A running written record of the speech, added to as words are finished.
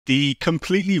The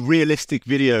completely realistic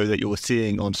video that you're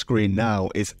seeing on screen now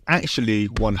is actually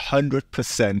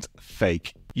 100%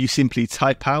 fake. You simply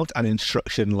type out an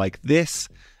instruction like this,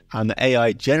 and the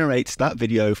AI generates that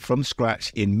video from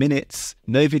scratch in minutes.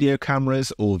 No video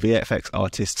cameras or VFX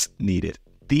artists needed.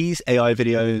 These AI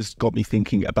videos got me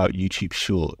thinking about YouTube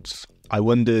Shorts. I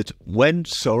wondered, when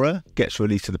Sora gets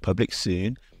released to the public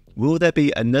soon, will there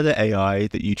be another AI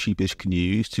that YouTubers can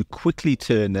use to quickly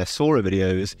turn their Sora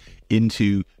videos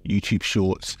into YouTube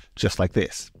Shorts just like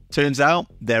this? Turns out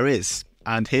there is.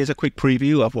 And here's a quick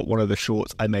preview of what one of the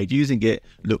shorts I made using it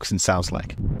looks and sounds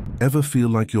like. Ever feel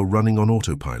like you're running on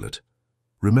autopilot?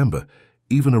 Remember,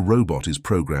 even a robot is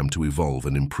programmed to evolve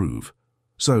and improve.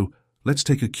 So, let's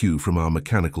take a cue from our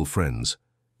mechanical friends.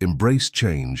 Embrace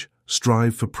change,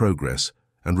 strive for progress,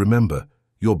 and remember,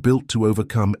 you're built to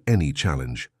overcome any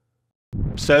challenge.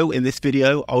 So in this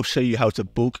video, I'll show you how to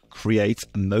bulk create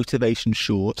motivation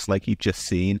shorts like you've just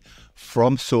seen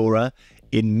from Sora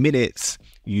in minutes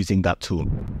using that tool.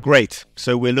 Great.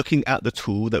 So we're looking at the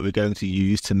tool that we're going to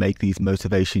use to make these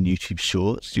motivation YouTube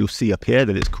shorts. You'll see up here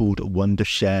that it's called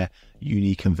Wondershare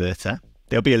Uniconverter.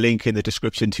 There'll be a link in the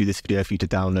description to this video for you to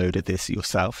download this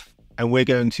yourself. And we're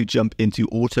going to jump into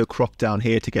auto crop down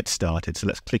here to get started. So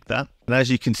let's click that. And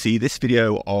as you can see, this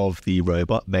video of the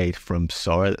robot made from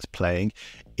Sora that's playing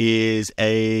is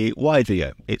a wide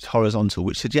video. It's horizontal,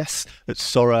 which suggests that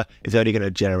Sora is only going to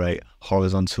generate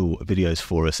horizontal videos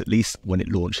for us, at least when it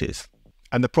launches.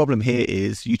 And the problem here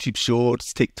is YouTube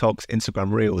Shorts, TikToks,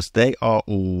 Instagram Reels, they are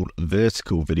all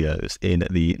vertical videos in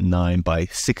the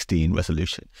 9:16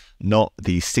 resolution, not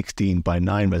the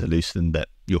 16:9 resolution that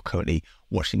you're currently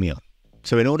watching me on.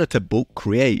 So in order to bulk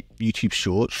create YouTube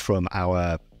Shorts from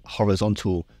our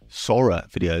horizontal Sora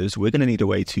videos, we're going to need a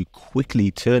way to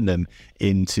quickly turn them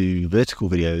into vertical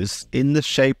videos in the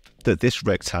shape that this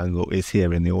rectangle is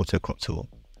here in the auto crop tool.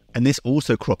 And this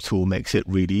auto crop tool makes it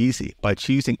really easy. By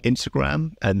choosing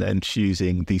Instagram and then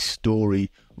choosing the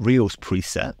story Reels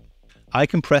preset, I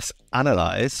can press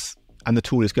analyze, and the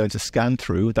tool is going to scan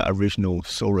through that original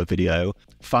Sora video,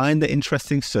 find the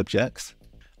interesting subjects,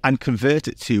 and convert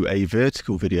it to a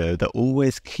vertical video that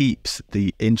always keeps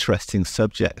the interesting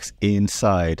subjects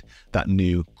inside that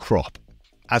new crop.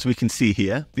 As we can see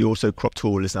here, the auto crop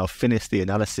tool has now finished the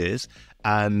analysis,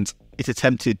 and it's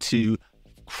attempted to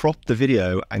crop the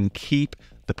video and keep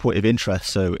the point of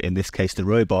interest, so in this case the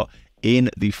robot,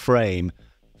 in the frame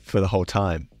for the whole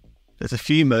time. There's a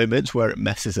few moments where it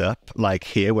messes up, like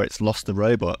here where it's lost the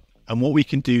robot, and what we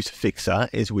can do to fix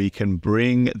that is we can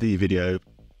bring the video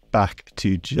back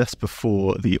to just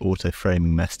before the auto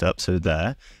framing messed up, so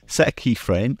there, set a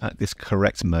keyframe at this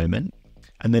correct moment,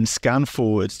 and then scan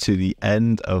forwards to the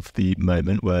end of the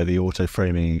moment where the auto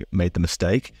framing made the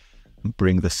mistake.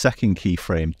 Bring the second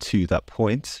keyframe to that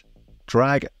point,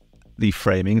 drag the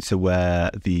framing to where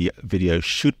the video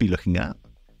should be looking at,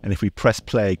 and if we press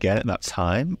play again at that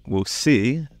time, we'll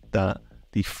see that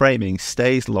the framing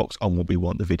stays locked on what we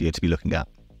want the video to be looking at.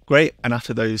 Great, and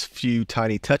after those few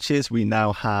tiny touches, we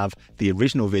now have the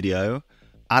original video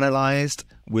analyzed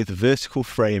with vertical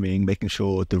framing, making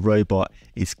sure the robot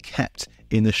is kept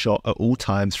in the shot at all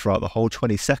times throughout the whole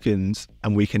 20 seconds.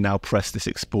 And we can now press this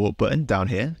export button down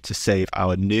here to save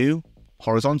our new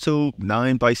horizontal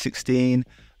 9:16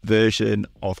 version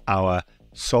of our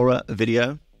Sora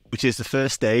video, which is the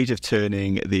first stage of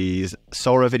turning these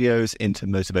Sora videos into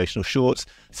motivational shorts.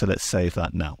 So let's save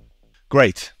that now.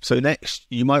 Great. So next,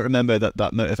 you might remember that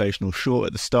that motivational short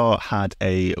at the start had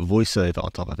a voiceover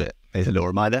on top of it. Here's a little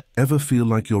reminder. Ever feel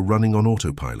like you're running on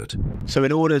autopilot? So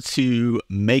in order to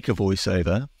make a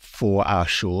voiceover for our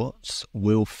shorts,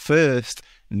 we'll first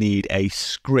need a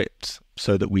script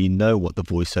so that we know what the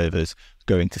voiceover's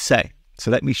going to say.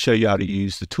 So let me show you how to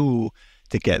use the tool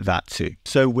to get that too.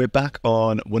 So we're back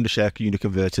on Wondershare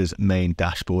Uniconverter's main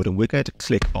dashboard, and we're going to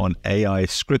click on AI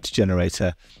script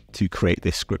generator to create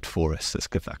this script for us. Let's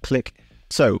give that a click.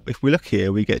 So if we look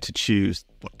here, we get to choose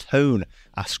what tone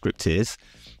our script is.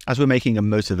 As we're making a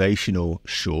motivational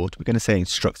short, we're going to say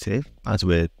instructive, as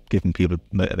we're giving people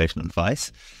motivational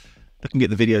advice. Looking at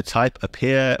the video type up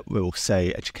here, we'll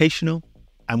say educational.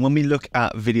 And when we look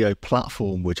at video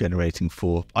platform we're generating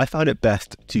for, I found it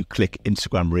best to click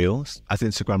Instagram Reels, as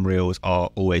Instagram Reels are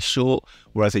always short,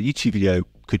 whereas a YouTube video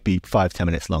could be 5-10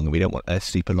 minutes long, and we don't want a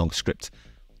super long script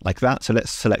like that. So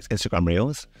let's select Instagram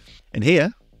Reels. And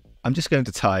here, I'm just going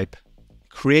to type,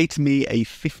 create me a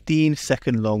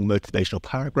 15-second long motivational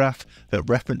paragraph that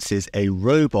references a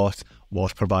robot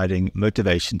whilst providing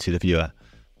motivation to the viewer.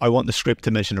 I want the script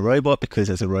to mention a robot because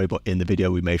there's a robot in the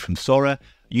video we made from Sora.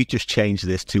 You just change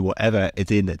this to whatever is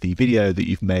in the video that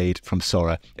you've made from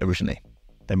Sora originally.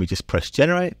 Then we just press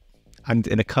generate, and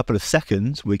in a couple of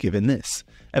seconds, we're given this.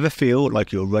 Ever feel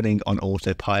like you're running on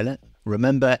autopilot?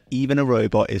 Remember, even a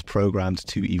robot is programmed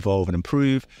to evolve and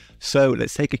improve. So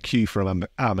let's take a cue from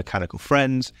our mechanical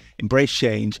friends, embrace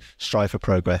change, strive for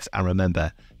progress, and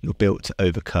remember, you're built to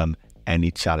overcome any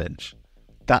challenge.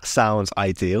 That sounds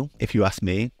ideal, if you ask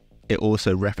me. It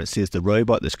also references the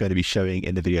robot that's going to be showing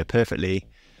in the video perfectly.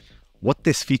 What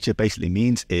this feature basically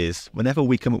means is whenever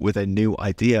we come up with a new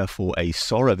idea for a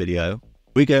Sora video,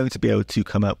 we're going to be able to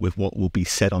come up with what will be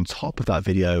said on top of that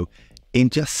video in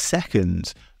just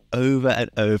seconds, over and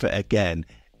over again,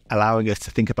 allowing us to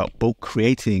think about bulk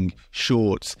creating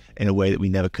shorts in a way that we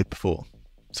never could before.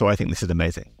 So I think this is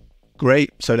amazing.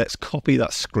 Great, so let's copy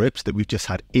that script that we've just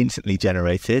had instantly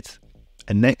generated.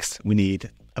 And next we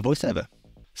need a voiceover.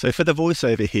 So for the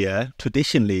voiceover here,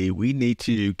 traditionally we need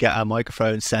to get our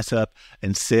microphone set up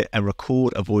and sit and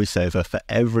record a voiceover for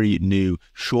every new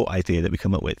short idea that we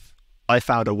come up with. I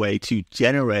found a way to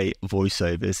generate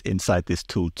voiceovers inside this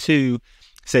tool too,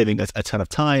 saving us a ton of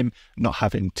time, not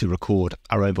having to record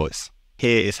our own voice.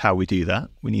 Here is how we do that.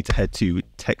 We need to head to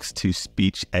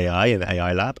text-to-speech AI in the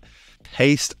AI lab,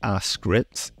 paste our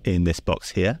script in this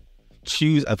box here,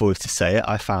 choose a voice to say it.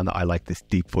 I found that I like this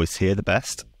deep voice here the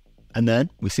best. And then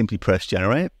we simply press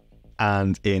generate,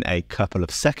 and in a couple of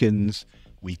seconds,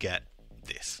 we get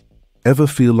this. Ever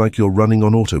feel like you're running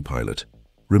on autopilot?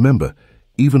 Remember,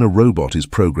 even a robot is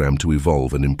programmed to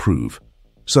evolve and improve.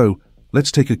 So,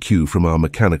 let's take a cue from our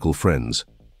mechanical friends.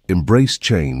 Embrace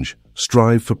change,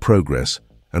 strive for progress,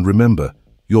 and remember,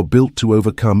 you're built to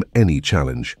overcome any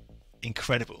challenge.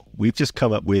 Incredible. We've just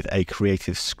come up with a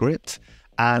creative script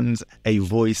and a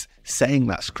voice saying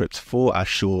that script for our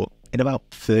short in about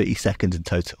 30 seconds in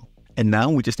total. And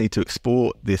now we just need to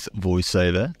export this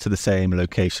voiceover to the same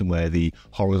location where the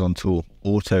horizontal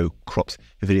auto cropped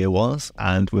video was,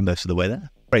 and we're most of the way there.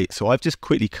 Great, so I've just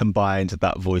quickly combined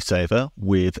that voiceover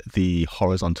with the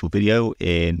horizontal video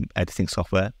in editing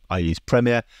software. I use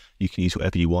Premiere, you can use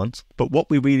whatever you want. But what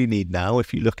we really need now,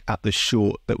 if you look at the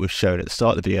short that was shown at the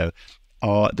start of the video,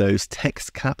 are those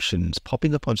text captions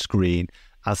popping up on screen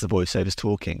as the voiceover is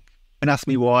talking. And ask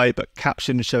me why, but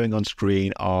captions showing on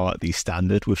screen are the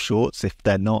standard with shorts. If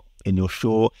they're not in your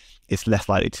short, it's less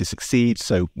likely to succeed,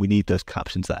 so we need those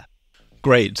captions there.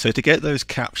 Great, so to get those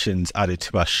captions added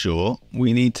to our short,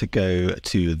 we need to go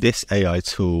to this AI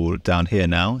tool down here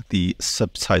now, the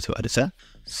subtitle editor.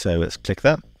 So let's click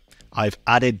that. I've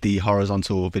added the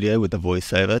horizontal video with the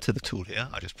voiceover to the tool here.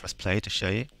 I'll just press play to show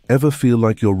you. Ever feel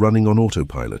like you're running on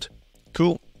autopilot?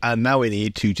 Cool. And now we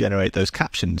need to generate those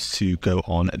captions to go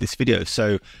on this video.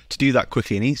 So to do that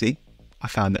quickly and easy, I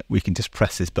found that we can just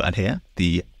press this button here,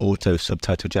 the auto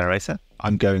subtitle generator.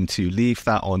 I'm going to leave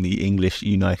that on the English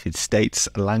United States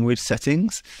language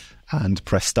settings and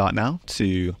press start now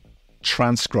to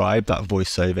transcribe that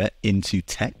voiceover into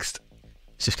text.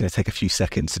 It's just going to take a few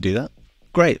seconds to do that.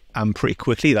 Great, and pretty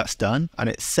quickly that's done. And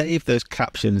it saved those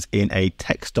captions in a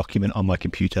text document on my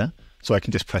computer. So I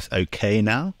can just press OK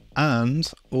now. And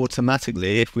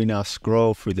automatically, if we now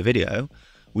scroll through the video,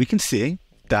 we can see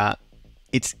that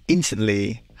it's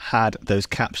instantly had those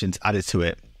captions added to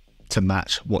it to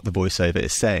match what the voiceover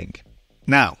is saying.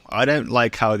 Now, I don't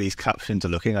like how these captions are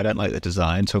looking. I don't like the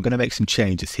design. So I'm going to make some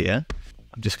changes here.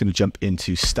 I'm just going to jump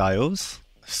into styles.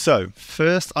 So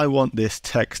first, I want this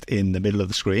text in the middle of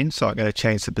the screen. So I'm going to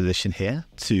change the position here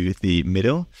to the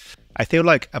middle. I feel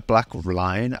like a black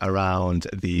line around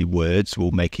the words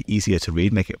will make it easier to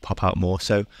read, make it pop out more.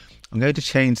 So I'm going to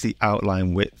change the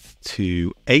outline width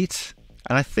to 8.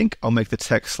 And I think I'll make the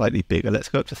text slightly bigger. Let's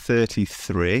go up to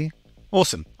 33.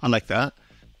 Awesome. I like that.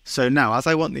 So now, as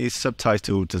I want these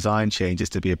subtitle design changes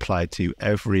to be applied to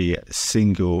every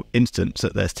single instance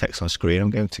that there's text on screen,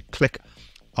 I'm going to click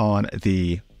on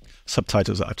the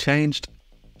subtitles that I've changed,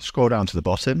 scroll down to the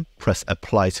bottom, press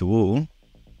apply to all.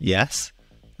 Yes.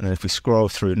 And then if we scroll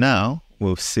through now,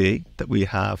 we'll see that we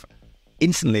have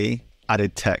instantly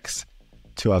added text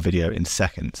to our video in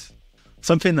seconds.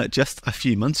 Something that just a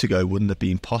few months ago wouldn't have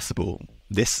been possible.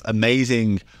 This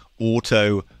amazing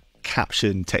auto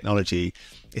caption technology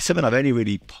is something I've only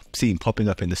really seen popping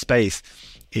up in the space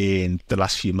in the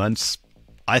last few months.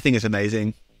 I think it's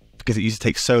amazing because it used to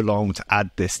take so long to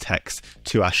add this text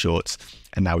to our shorts,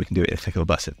 and now we can do it in a click of a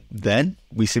button. Then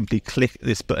we simply click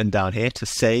this button down here to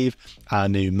save our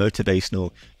new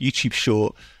motivational YouTube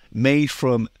short made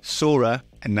from Sora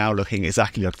and now looking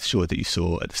exactly like the short that you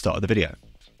saw at the start of the video.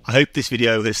 I hope this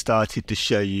video has started to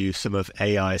show you some of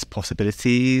AI's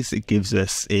possibilities it gives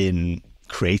us in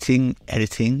creating,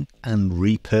 editing, and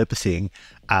repurposing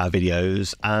our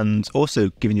videos, and also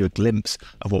giving you a glimpse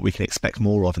of what we can expect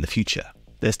more of in the future.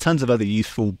 There's tons of other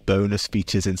useful bonus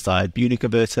features inside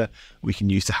Uniconverter we can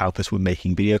use to help us with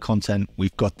making video content.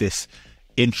 We've got this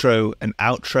intro and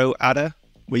outro adder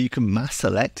where you can mass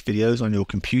select videos on your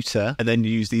computer and then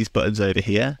use these buttons over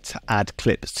here to add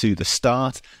clips to the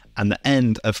start and the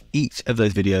end of each of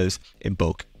those videos in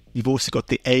bulk. You've also got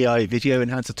the AI video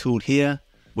enhancer tool here,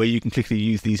 where you can quickly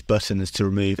use these buttons to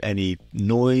remove any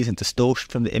noise and distortion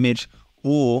from the image,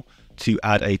 or to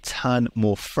add a ton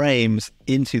more frames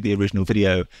into the original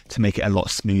video to make it a lot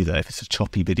smoother if it's a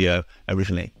choppy video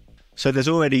originally. So there's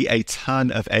already a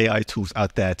ton of AI tools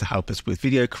out there to help us with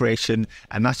video creation,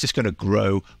 and that's just going to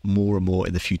grow more and more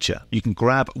in the future. You can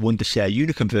grab Wondershare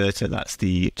Uniconverter, that's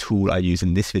the tool I use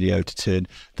in this video to turn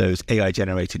those AI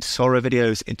generated Sora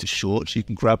videos into shorts. You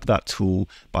can grab that tool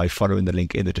by following the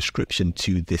link in the description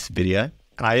to this video.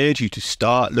 And I urge you to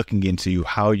start looking into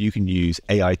how you can use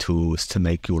AI tools to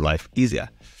make your life easier.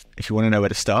 If you want to know where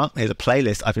to start, here's a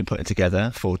playlist I've been putting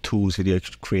together for tools video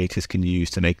creators can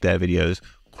use to make their videos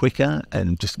quicker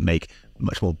and just make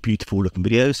much more beautiful looking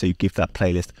videos. So you give that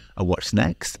playlist a watch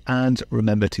next, and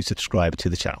remember to subscribe to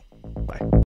the channel. Bye.